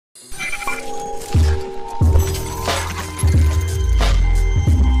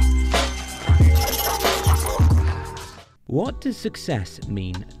What does success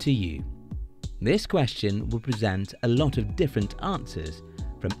mean to you? This question will present a lot of different answers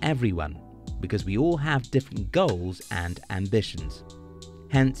from everyone because we all have different goals and ambitions.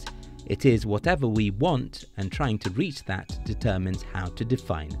 Hence, it is whatever we want, and trying to reach that determines how to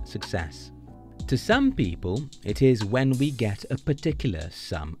define success. To some people, it is when we get a particular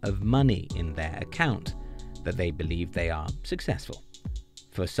sum of money in their account that they believe they are successful.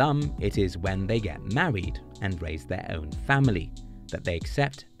 For some, it is when they get married and raise their own family that they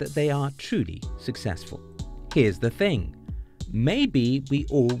accept that they are truly successful. Here's the thing. Maybe we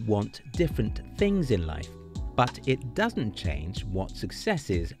all want different things in life, but it doesn't change what success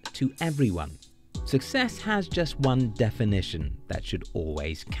is to everyone. Success has just one definition that should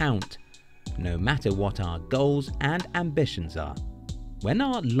always count, no matter what our goals and ambitions are. When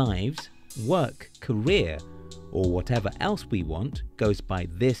our lives, work, career, or whatever else we want goes by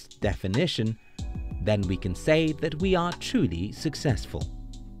this definition, then we can say that we are truly successful.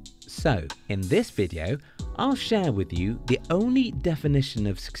 So, in this video, I'll share with you the only definition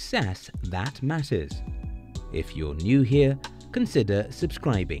of success that matters. If you're new here, consider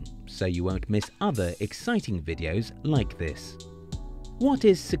subscribing so you won't miss other exciting videos like this. What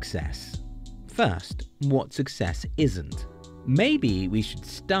is success? First, what success isn't. Maybe we should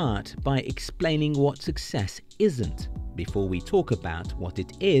start by explaining what success isn't before we talk about what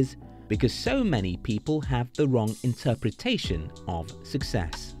it is, because so many people have the wrong interpretation of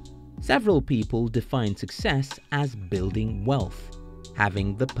success. Several people define success as building wealth,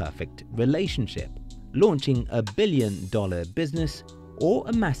 having the perfect relationship, launching a billion-dollar business, or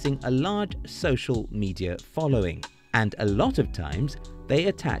amassing a large social media following. And a lot of times, they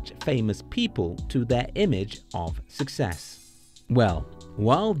attach famous people to their image of success. Well,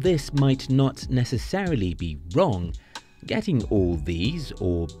 while this might not necessarily be wrong, getting all these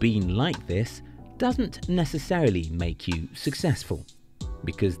or being like this doesn't necessarily make you successful,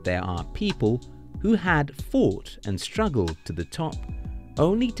 because there are people who had fought and struggled to the top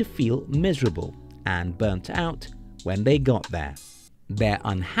only to feel miserable and burnt out when they got there. They're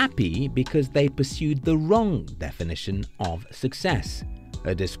unhappy because they pursued the wrong definition of success,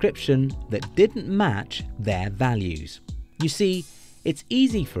 a description that didn't match their values. You see, it's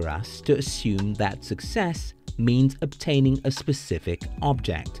easy for us to assume that success means obtaining a specific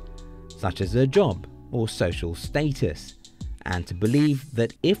object, such as a job or social status, and to believe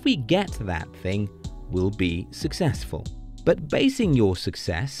that if we get that thing, we'll be successful. But basing your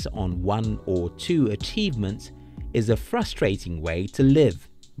success on one or two achievements is a frustrating way to live,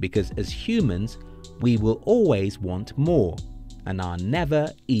 because as humans, we will always want more and are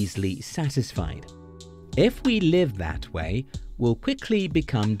never easily satisfied. If we live that way, we'll quickly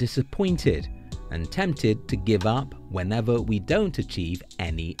become disappointed and tempted to give up whenever we don't achieve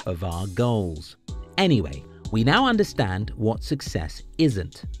any of our goals. Anyway, we now understand what success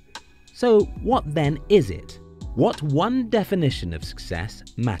isn't. So what then is it? What one definition of success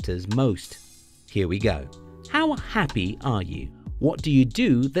matters most? Here we go. How happy are you? What do you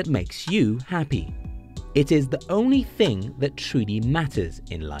do that makes you happy? It is the only thing that truly matters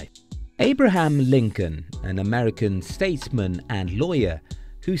in life. Abraham Lincoln, an American statesman and lawyer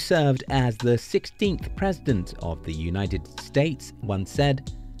who served as the 16th President of the United States, once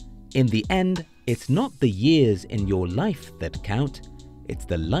said, "In the end, it's not the years in your life that count, it's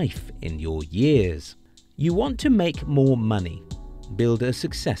the life in your years." You want to make more money, build a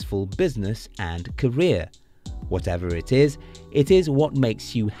successful business and career. Whatever it is what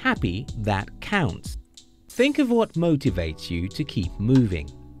makes you happy that counts. Think of what motivates you to keep moving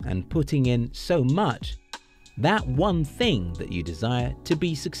and putting in so much. That one thing that you desire to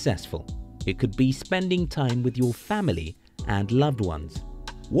be successful. It could be spending time with your family and loved ones.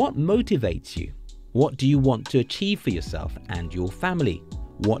 What motivates you? What do you want to achieve for yourself and your family?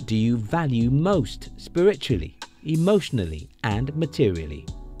 What do you value most spiritually, emotionally, and materially?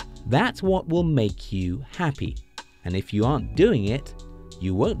 That's what will make you happy. And if you aren't doing it,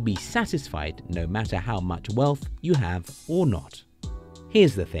 you won't be satisfied no matter how much wealth you have or not.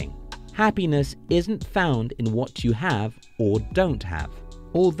 Here's the thing. Happiness isn't found in what you have or don't have.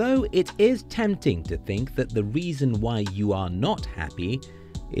 Although it is tempting to think that the reason why you are not happy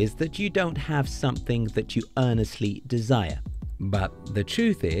is that you don't have something that you earnestly desire. But the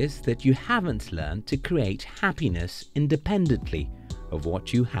truth is that you haven't learned to create happiness independently of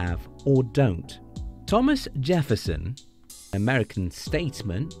what you have or don't. Thomas Jefferson, American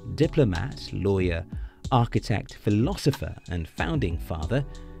statesman, diplomat, lawyer, architect, philosopher, and founding father,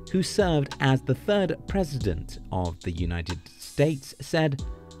 who served as the third president of the United States, said,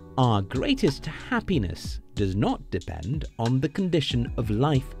 "Our greatest happiness does not depend on the condition of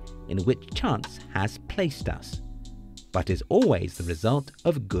life in which chance has placed us. but is always the result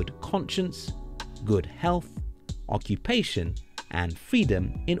of good conscience, good health, occupation, and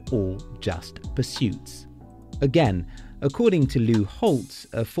freedom in all just pursuits. Again, according to Lou Holtz,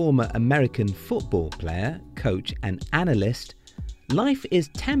 a former American football player, coach, and analyst, life is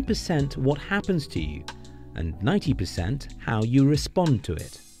 10% what happens to you and 90% how you respond to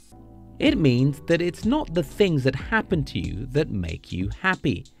it. It means that it's not the things that happen to you that make you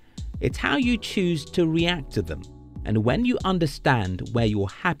happy. It's how you choose to react to them. And when you understand where your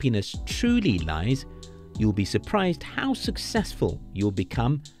happiness truly lies, you'll be surprised how successful you'll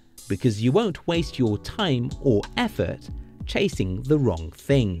become, because you won't waste your time or effort chasing the wrong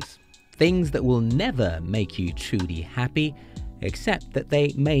things. Things that will never make you truly happy, except that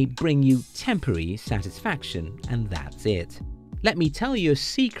they may bring you temporary satisfaction, and that's it. Let me tell you a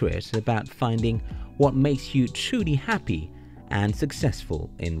secret about finding what makes you truly happy and successful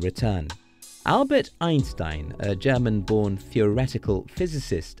in return. Albert Einstein, a German-born theoretical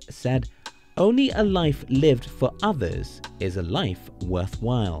physicist, said, "Only a life lived for others is a life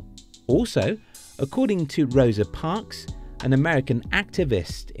worthwhile." Also, according to Rosa Parks, an American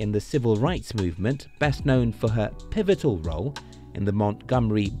activist in the civil rights movement, best known for her pivotal role in the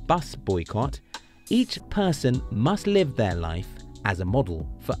Montgomery bus boycott, each person must live their life as a model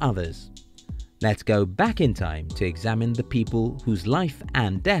for others. Let's go back in time to examine the people whose life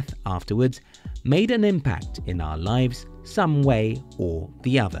and death afterwards made an impact in our lives some way or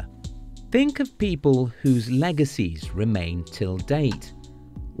the other. Think of people whose legacies remain till date.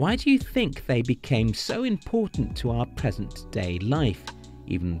 Why do you think they became so important to our present-day life,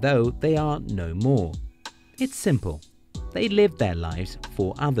 even though they are no more? It's simple. They lived their lives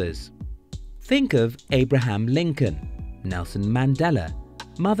for others. Think of Abraham Lincoln, Nelson Mandela,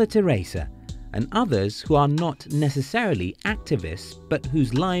 Mother Teresa, and others who are not necessarily activists but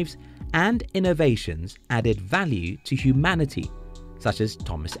whose lives and innovations added value to humanity, such as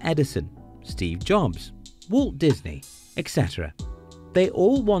Thomas Edison, Steve Jobs, Walt Disney, etc. They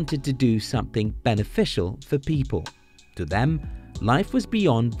all wanted to do something beneficial for people. To them, life was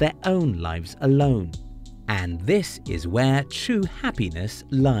beyond their own lives alone. And this is where true happiness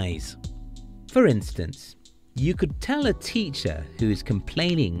lies. For instance, you could tell a teacher who is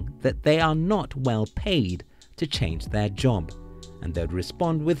complaining that they are not well paid to change their job, and they'd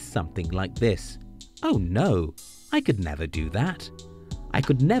respond with something like this: "Oh no, I could never do that. I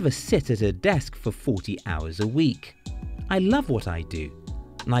could never sit at a desk for 40 hours a week. I love what I do,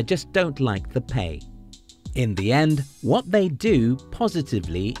 and I just don't like the pay." In the end, what they do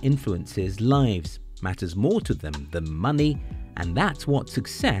positively influences lives, matters more to them than money, and that's what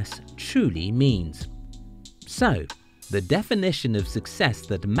success truly means. So, the definition of success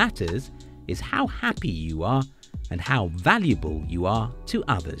that matters is how happy you are and how valuable you are to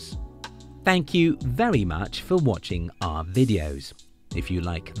others. Thank you very much for watching our videos. If you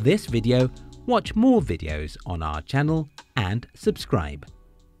like this video, watch more videos on our channel and subscribe.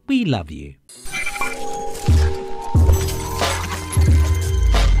 We love you.